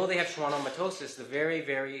patients, although they have schwannomatosis, the very,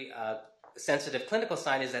 very sensitive clinical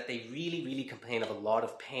sign is that they really, really complain of a lot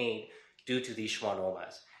of pain due to these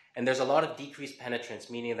schwannomas. And there's a lot of decreased penetrance,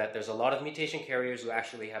 meaning that there's a lot of mutation carriers who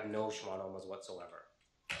actually have no schwannomas whatsoever.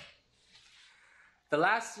 The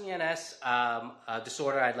last CNS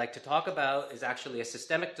disorder I'd like to talk about is actually a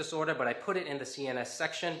systemic disorder, but I put it in the CNS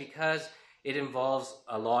section because it involves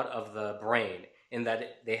a lot of the brain, in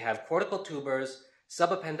that they have cortical tubers,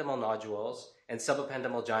 subependymal nodules, and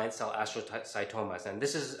subependymal giant cell astrocytomas. And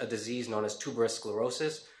this is a disease known as tuberous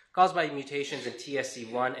sclerosis, caused by mutations in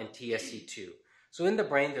TSC1 and TSC2. So in the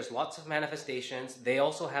brain, there's lots of manifestations. They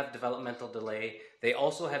also have developmental delay. They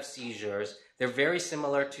also have seizures. They're very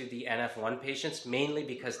similar to the NF1 patients, mainly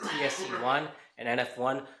because TSC1 and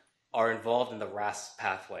NF1 are involved in the RAS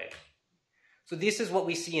pathway. So this is what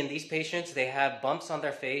we see in these patients. They have bumps on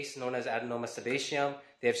their face known as adenoma sebaceum.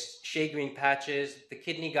 They have shade-green patches. The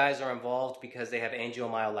kidney guys are involved because they have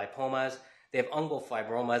angiomyolipomas. They have ungual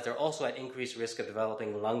fibromas. They're also at increased risk of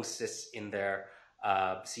developing lung cysts in their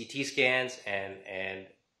CT scans, and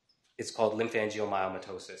it's called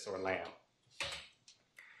lymphangiomyomatosis, or LAM.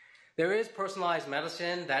 There is personalized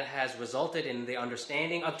medicine that has resulted in the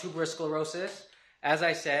understanding of tuberous sclerosis. As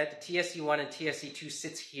I said, TSC1 and TSC2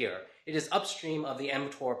 sits here. It is upstream of the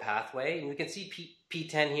mTOR pathway, and we can see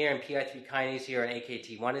P10 here and PI3 kinase here and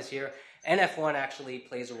AKT1 is here. NF1 actually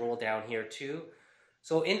plays a role down here too.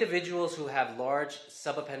 So individuals who have large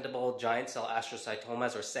subependymal giant cell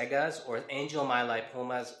astrocytomas, or SEGAs, or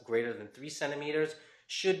angiomyolipomas greater than 3 centimeters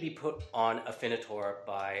should be put on Afinitor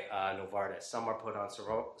by Novartis. Some are put on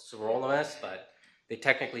sirolimus, but they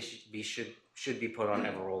technically should be put on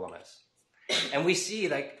everolimus. And we see,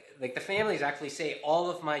 like the families actually say, all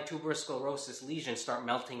of my tuberous sclerosis lesions start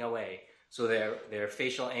melting away. So their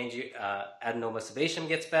facial adenoma sebaceum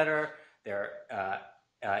gets better, their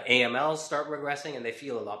AMLs start regressing, and they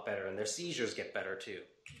feel a lot better, and their seizures get better too.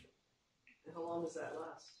 And how long does that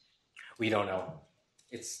last? We don't know.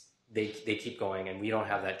 They keep going, and we don't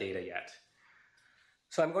have that data yet.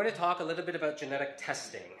 So I'm going to talk a little bit about genetic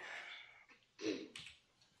testing.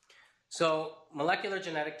 So molecular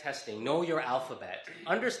genetic testing, know your alphabet.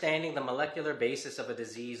 Understanding the molecular basis of a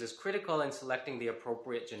disease is critical in selecting the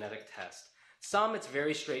appropriate genetic test. Some, it's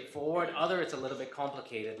very straightforward. Other, it's a little bit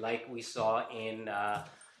complicated, like we saw in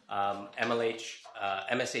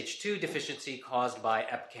MSH2 deficiency caused by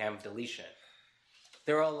EpCAM deletion.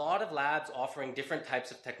 There are a lot of labs offering different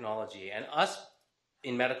types of technology, and us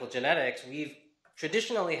in medical genetics, we've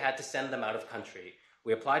traditionally had to send them out of country.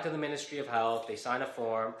 We apply to the Ministry of Health, they sign a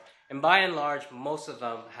form, and by and large, most of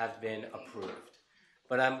them have been approved.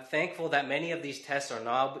 But I'm thankful that many of these tests are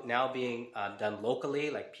now being done locally,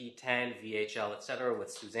 like P10, VHL, etc., with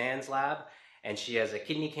Suzanne's lab, and she has a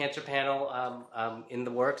kidney cancer panel in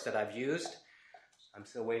the works that I've used. I'm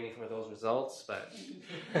still waiting for those results, but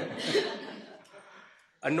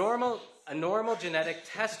a normal genetic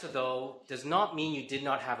test, though, does not mean you did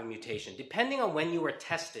not have a mutation. Depending on when you were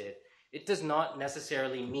tested, it does not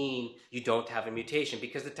necessarily mean you don't have a mutation,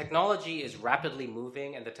 because the technology is rapidly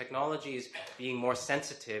moving and the technology is being more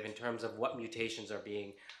sensitive in terms of what mutations are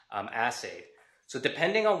being assayed. So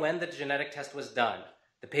depending on when the genetic test was done,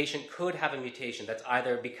 the patient could have a mutation that's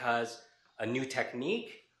either because a new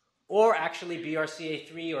technique or actually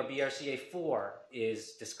BRCA3 or BRCA4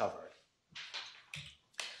 is discovered.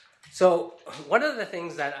 So one of the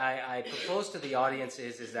things that I propose to the audience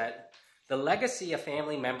is that the legacy a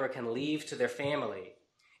family member can leave to their family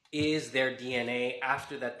is their DNA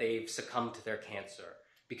after that they've succumbed to their cancer.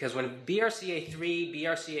 Because when BRCA3,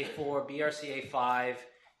 BRCA4, BRCA5,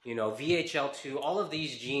 VHL2, all of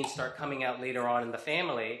these genes start coming out later on in the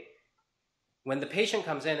family, when the patient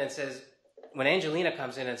comes in and says, when Angelina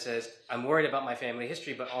comes in and says, I'm worried about my family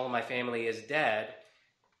history, but all of my family is dead,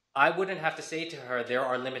 I wouldn't have to say to her, there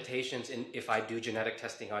are limitations if I do genetic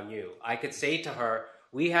testing on you. I could say to her,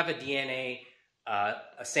 we have a DNA a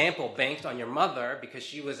sample banked on your mother because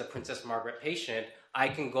she was a Princess Margaret patient. I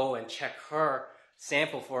can go and check her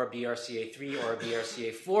sample for a BRCA3 or a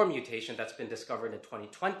BRCA4 mutation that's been discovered in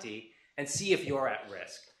 2020 and see if you're at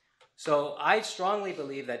risk. So I strongly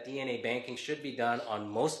believe that DNA banking should be done on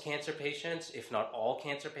most cancer patients, if not all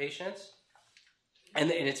cancer patients.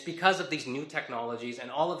 And it's because of these new technologies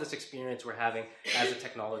and all of this experience we're having as the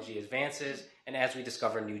technology advances and as we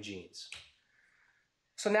discover new genes.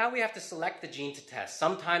 So now we have to select the gene to test.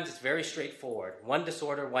 Sometimes it's very straightforward. One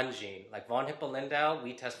disorder, one gene. Like von Hippel-Lindau,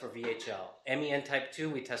 we test for VHL. MEN type 2,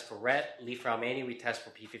 we test for RET. Li-Fraumeni, we test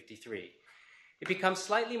for P53. It becomes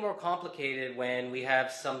slightly more complicated when we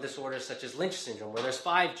have some disorders such as Lynch syndrome, where there's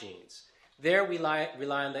 5 genes. There we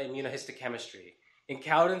rely on the immunohistochemistry. In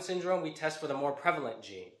Cowden syndrome, we test for the more prevalent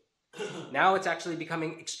gene. Now it's actually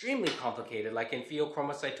becoming extremely complicated, like in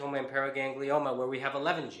pheochromocytoma and paraganglioma, where we have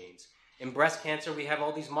 11 genes. In breast cancer, we have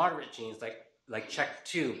all these moderate genes, like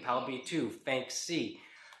CHEK2, PALB2, FANC-C.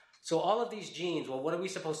 So all of these genes, well, what are we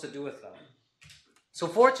supposed to do with them? So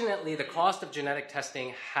fortunately, the cost of genetic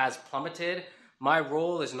testing has plummeted. My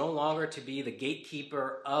role is no longer to be the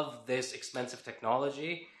gatekeeper of this expensive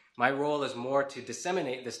technology. My role is more to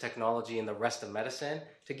disseminate this technology in the rest of medicine.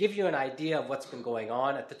 To give you an idea of what's been going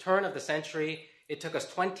on, at the turn of the century, it took us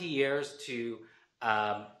 20 years to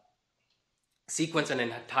sequence an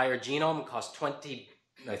entire genome. It cost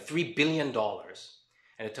 $3 billion,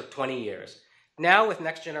 and it took 20 years. Now with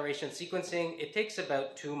next generation sequencing, it takes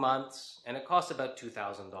about 2 months, and it costs about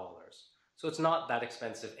 $2,000. So it's not that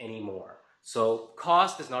expensive anymore. So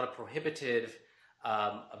cost is not a prohibitive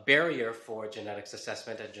a barrier for genetics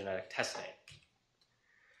assessment and genetic testing.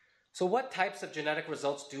 So what types of genetic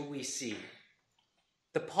results do we see?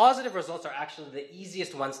 The positive results are actually the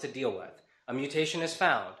easiest ones to deal with. A mutation is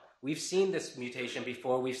found. We've seen this mutation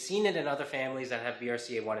before. We've seen it in other families that have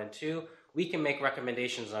BRCA1 and 2. We can make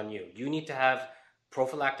recommendations on you. You need to have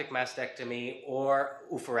prophylactic mastectomy or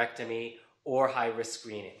oophorectomy or high-risk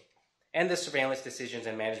screening. And the surveillance decisions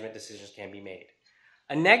and management decisions can be made.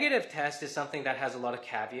 A negative test is something that has a lot of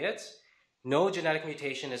caveats. No genetic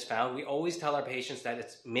mutation is found. We always tell our patients that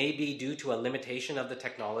it may be due to a limitation of the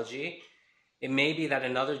technology. It may be that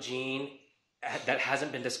another gene that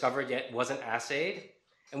hasn't been discovered yet wasn't assayed.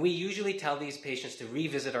 And we usually tell these patients to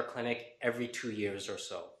revisit our clinic every 2 years or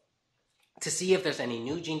so to see if there's any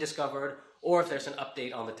new gene discovered or if there's an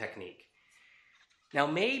update on the technique. Now,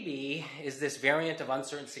 maybe is this variant of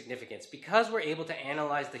uncertain significance. Because we're able to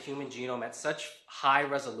analyze the human genome at such high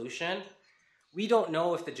resolution, we don't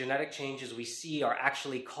know if the genetic changes we see are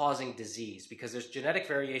actually causing disease, because there's genetic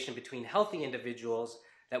variation between healthy individuals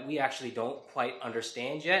that we actually don't quite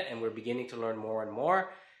understand yet, and we're beginning to learn more and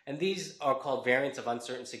more. And these are called variants of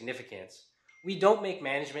uncertain significance. We don't make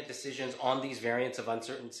management decisions on these variants of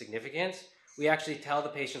uncertain significance. We actually tell the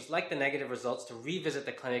patients, like the negative results, to revisit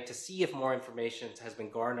the clinic to see if more information has been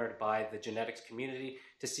garnered by the genetics community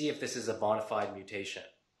to see if this is a bona fide mutation.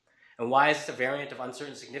 And why is this a variant of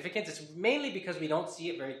uncertain significance? It's mainly because we don't see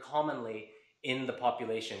it very commonly in the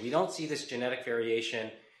population. We don't see this genetic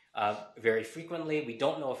variation very frequently. We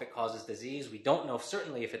don't know if it causes disease. We don't know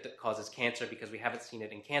certainly if it causes cancer because we haven't seen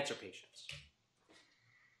it in cancer patients.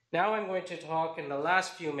 Now I'm going to talk in the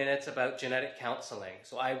last few minutes about genetic counseling.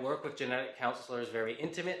 So I work with genetic counselors very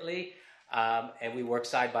intimately, and we work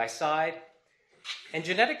side by side. And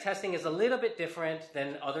genetic testing is a little bit different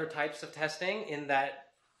than other types of testing in that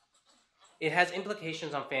it has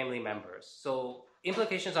implications on family members. So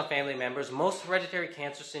implications on family members, most hereditary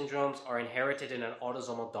cancer syndromes are inherited in an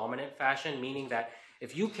autosomal dominant fashion, meaning that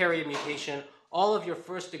if you carry a mutation, all of your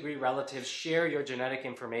first-degree relatives share your genetic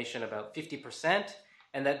information about 50%,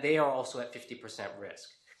 and that they are also at 50% risk.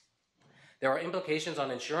 There are implications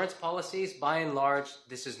on insurance policies. By and large,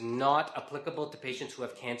 this is not applicable to patients who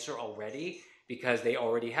have cancer already because they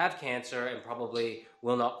already have cancer and probably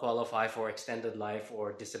will not qualify for extended life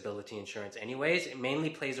or disability insurance anyways. It mainly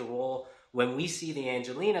plays a role when we see the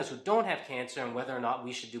Angelinas who don't have cancer and whether or not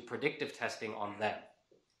we should do predictive testing on them.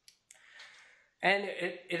 And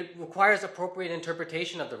it requires appropriate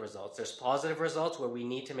interpretation of the results. There's positive results where we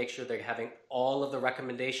need to make sure they're having all of the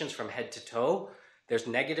recommendations from head to toe. There's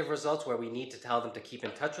negative results where we need to tell them to keep in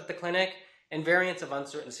touch with the clinic, and variants of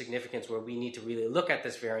uncertain significance where we need to really look at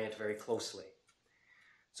this variant very closely.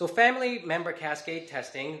 So family member cascade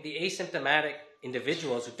testing, the asymptomatic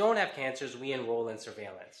individuals who don't have cancers, we enroll in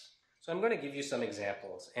surveillance. So I'm going to give you some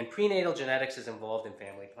examples. And prenatal genetics is involved in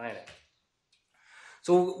family planning.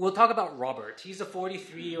 So we'll talk about Robert. He's a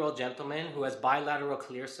 43-year-old gentleman who has bilateral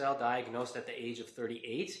clear cell diagnosed at the age of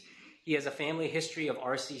 38. He has a family history of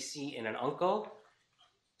RCC in an uncle.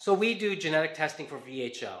 So we do genetic testing for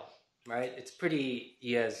VHL, right? It's pretty,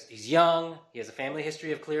 he's young, he has a family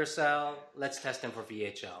history of clear cell. Let's test him for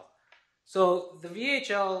VHL. So the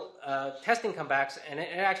VHL testing comes back, and it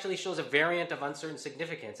actually shows a variant of uncertain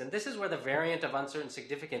significance. And this is where the variant of uncertain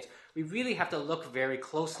significance, we really have to look very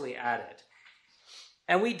closely at it.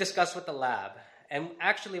 And we discuss with the lab. And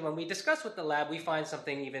actually, when we discuss with the lab, we find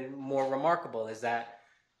something even more remarkable, is that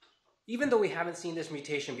even though we haven't seen this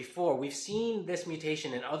mutation before, we've seen this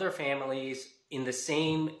mutation in other families in the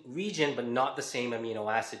same region, but not the same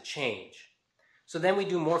amino acid change. So then we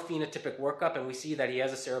do more phenotypic workup, and we see that he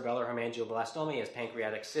has a cerebellar hemangioblastoma, he has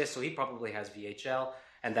pancreatic cyst, so he probably has VHL,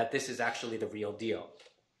 and that this is actually the real deal.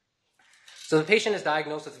 So the patient is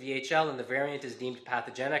diagnosed with VHL, and the variant is deemed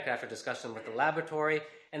pathogenic after discussion with the laboratory,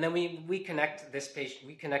 and then we connect this patient,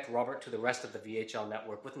 we connect Robert to the rest of the VHL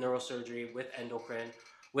network with neurosurgery, with endocrine,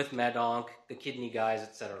 with medonc, the kidney guys,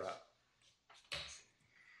 etc.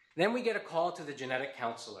 Then we get a call to the genetic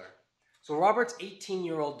counselor. So Robert's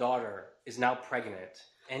 18-year-old daughter is now pregnant,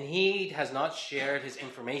 and he has not shared his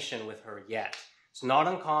information with her yet. It's not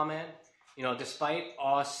uncommon, despite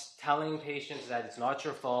us telling patients that it's not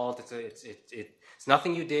your fault, it's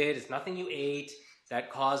nothing you did, it's nothing you ate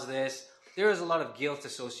that caused this. There is a lot of guilt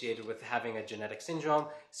associated with having a genetic syndrome,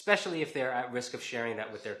 especially if they're at risk of sharing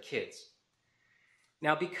that with their kids.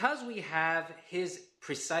 Now, because we have his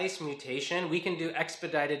precise mutation, we can do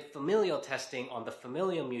expedited familial testing on the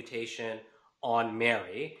familial mutation on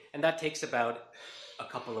Mary, and that takes about a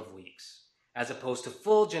couple of weeks, as opposed to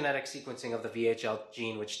full genetic sequencing of the VHL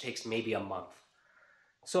gene, which takes maybe a month.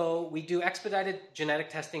 So we do expedited genetic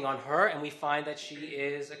testing on her, and we find that she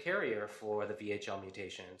is a carrier for the VHL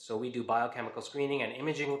mutation. So we do biochemical screening and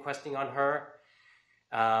imaging requesting on her.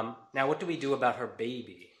 Now, what do we do about her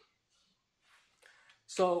baby?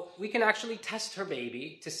 So we can actually test her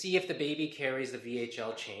baby to see if the baby carries the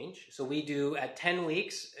VHL change. So we do at 10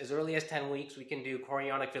 weeks, as early as 10 weeks, we can do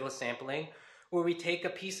chorionic villus sampling, where we take a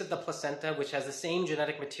piece of the placenta, which has the same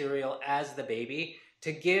genetic material as the baby,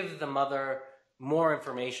 to give the mother more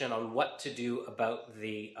information on what to do about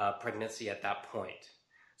the pregnancy at that point.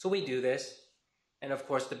 So we do this, and of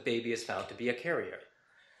course the baby is found to be a carrier.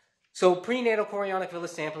 So prenatal chorionic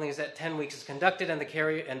villus sampling is at 10 weeks is conducted, and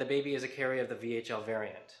the baby is a carrier of the VHL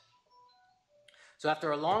variant. So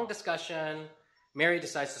after a long discussion, Mary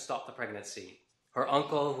decides to stop the pregnancy. Her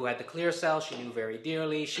uncle, who had the clear cell, she knew very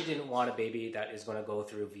dearly, she didn't want a baby that is going to go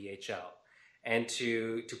through VHL. And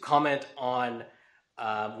to comment on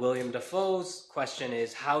William Dafoe's question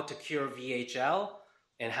is how to cure VHL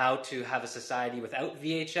and how to have a society without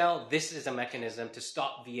VHL. This is a mechanism to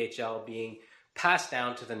stop VHL being passed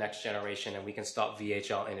down to the next generation, and we can stop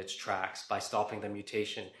VHL in its tracks by stopping the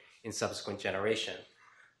mutation in subsequent generation.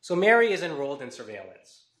 So Mary is enrolled in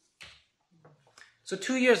surveillance. So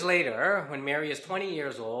 2 years later, when Mary is 20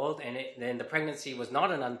 years old, and the pregnancy was not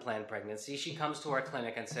an unplanned pregnancy, she comes to our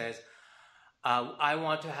clinic and says, I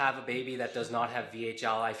want to have a baby that does not have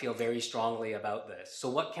VHL. I feel very strongly about this. So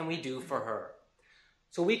what can we do for her?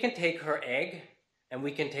 So we can take her egg, and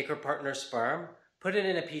we can take her partner's sperm, put it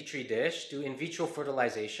in a petri dish, do in vitro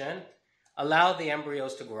fertilization, allow the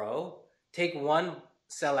embryos to grow, take one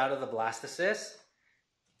cell out of the blastocyst,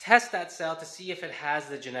 test that cell to see if it has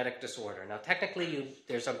the genetic disorder. Now, technically,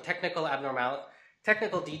 there's some technical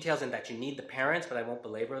details in that you need the parents, but I won't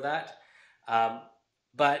belabor that.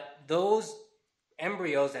 But those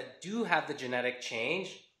embryos that do have the genetic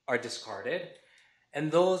change are discarded. And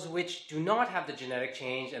those which do not have the genetic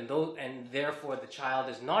change and therefore the child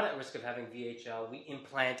is not at risk of having VHL, we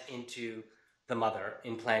implant into the mother,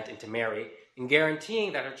 implant into Mary, in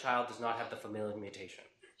guaranteeing that her child does not have the familial mutation.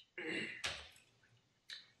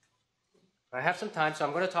 I have some time, so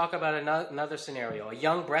I'm going to talk about another scenario. A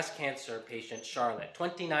young breast cancer patient, Charlotte,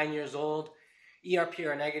 29 years old,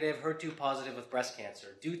 ER/PR negative, HER2 positive with breast cancer.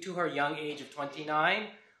 Due to her young age of 29,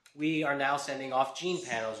 we are now sending off gene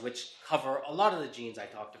panels, which cover a lot of the genes I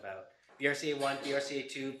talked about. BRCA1,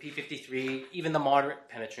 BRCA2, P53, even the moderate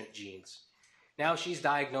penetrant genes. Now she's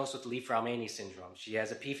diagnosed with Li-Fraumeni syndrome. She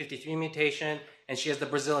has a P53 mutation, and she has the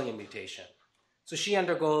Brazilian mutation. So she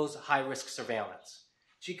undergoes high-risk surveillance.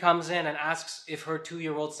 She comes in and asks if her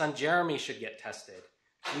 2-year-old son, Jeremy, should get tested.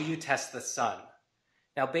 Do you test the son?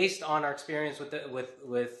 Now, based on our experience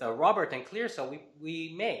with Robert and clear cell,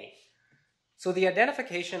 we may. So the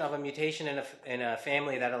identification of a mutation in a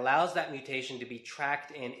family that allows that mutation to be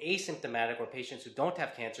tracked in asymptomatic or patients who don't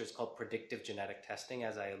have cancer is called predictive genetic testing,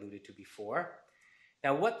 as I alluded to before.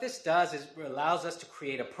 Now, what this does is it allows us to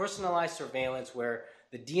create a personalized surveillance where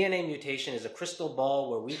the DNA mutation is a crystal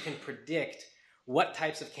ball where we can predict what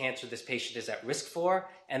types of cancer this patient is at risk for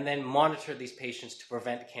and then monitor these patients to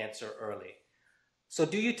prevent cancer early. So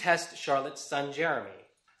do you test Charlotte's son, Jeremy?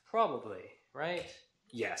 Probably, right?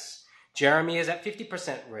 Yes. Jeremy is at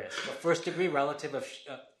 50% risk.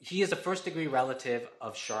 He is a first-degree relative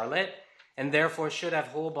of Charlotte, and therefore should have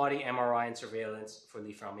whole-body MRI and surveillance for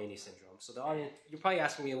Li-Fraumeni syndrome. So the audience, you're probably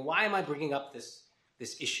asking me, why am I bringing up this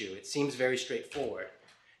issue? It seems very straightforward.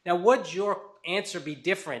 Now, would your answer be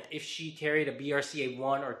different if she carried a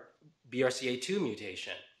BRCA1 or BRCA2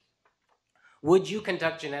 mutation? Would you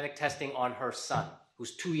conduct genetic testing on her son,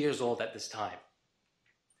 who's 2 years old at this time?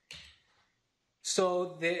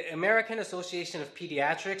 So the American Association of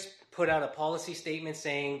Pediatrics put out a policy statement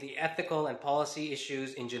saying the ethical and policy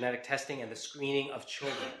issues in genetic testing and the screening of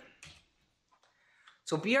children.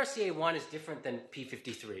 So BRCA1 is different than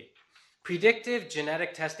P53. Predictive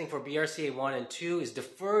genetic testing for BRCA1 and 2 is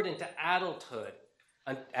deferred into adulthood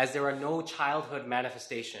as there are no childhood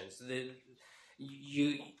manifestations.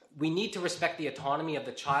 We need to respect the autonomy of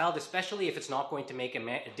the child, especially if it's not going to make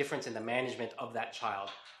a difference in the management of that child.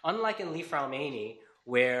 Unlike in Li-Fraumeni,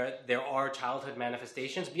 where there are childhood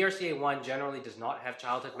manifestations, BRCA1 generally does not have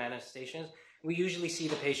childhood manifestations. We usually see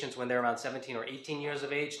the patients when they're around 17 or 18 years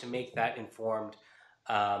of age to make that informed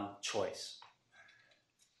choice.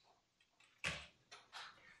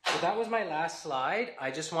 So that was my last slide.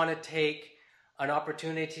 I just want to take an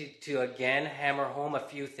opportunity to again hammer home a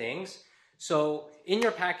few things. So in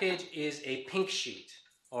your package is a pink sheet,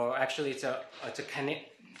 or actually it's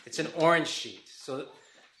an orange sheet. So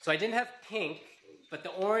I didn't have pink, but the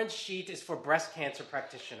orange sheet is for breast cancer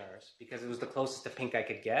practitioners because it was the closest to pink I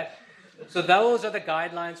could get. So those are the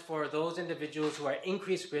guidelines for those individuals who are at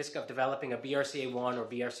increased risk of developing a BRCA1 or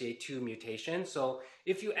BRCA2 mutation. So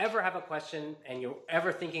if you ever have a question and you're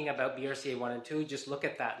ever thinking about BRCA1 and 2, just look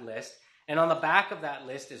at that list. And on the back of that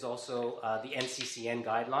list is also the NCCN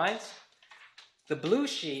guidelines. The blue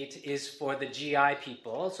sheet is for the GI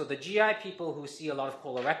people. So the GI people who see a lot of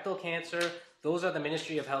colorectal cancer, those are the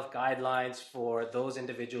Ministry of Health guidelines for those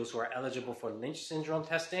individuals who are eligible for Lynch syndrome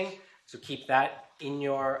testing. So keep that in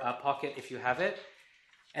your pocket if you have it.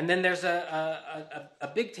 And then there's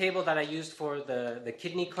a big table that I used for the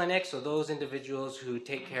kidney clinic. So those individuals who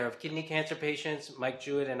take care of kidney cancer patients, Mike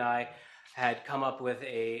Jewett and I had come up with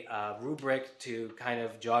a rubric to kind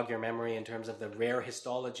of jog your memory in terms of the rare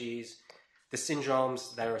histologies, the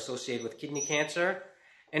syndromes that are associated with kidney cancer.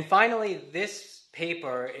 And finally, this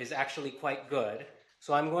paper is actually quite good.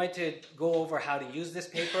 So I'm going to go over how to use this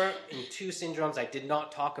paper in 2 syndromes I did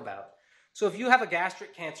not talk about. So if you have a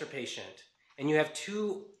gastric cancer patient and you have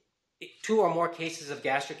two or more cases of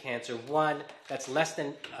gastric cancer, one that's less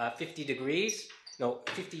than 50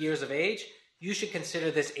 years of age, you should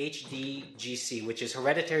consider this HDGC, which is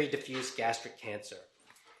hereditary diffuse gastric cancer.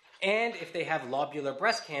 And if they have lobular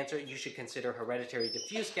breast cancer, you should consider hereditary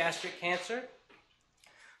diffuse gastric cancer.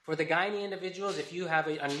 For the gynae individuals, if you have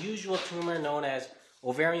an unusual tumor known as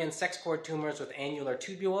ovarian sex cord tumors with annular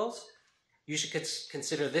tubules, you should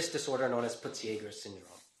consider this disorder known as Peutz-Jeghers syndrome.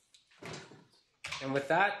 And with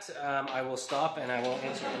that, I will stop and I will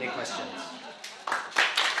answer any questions.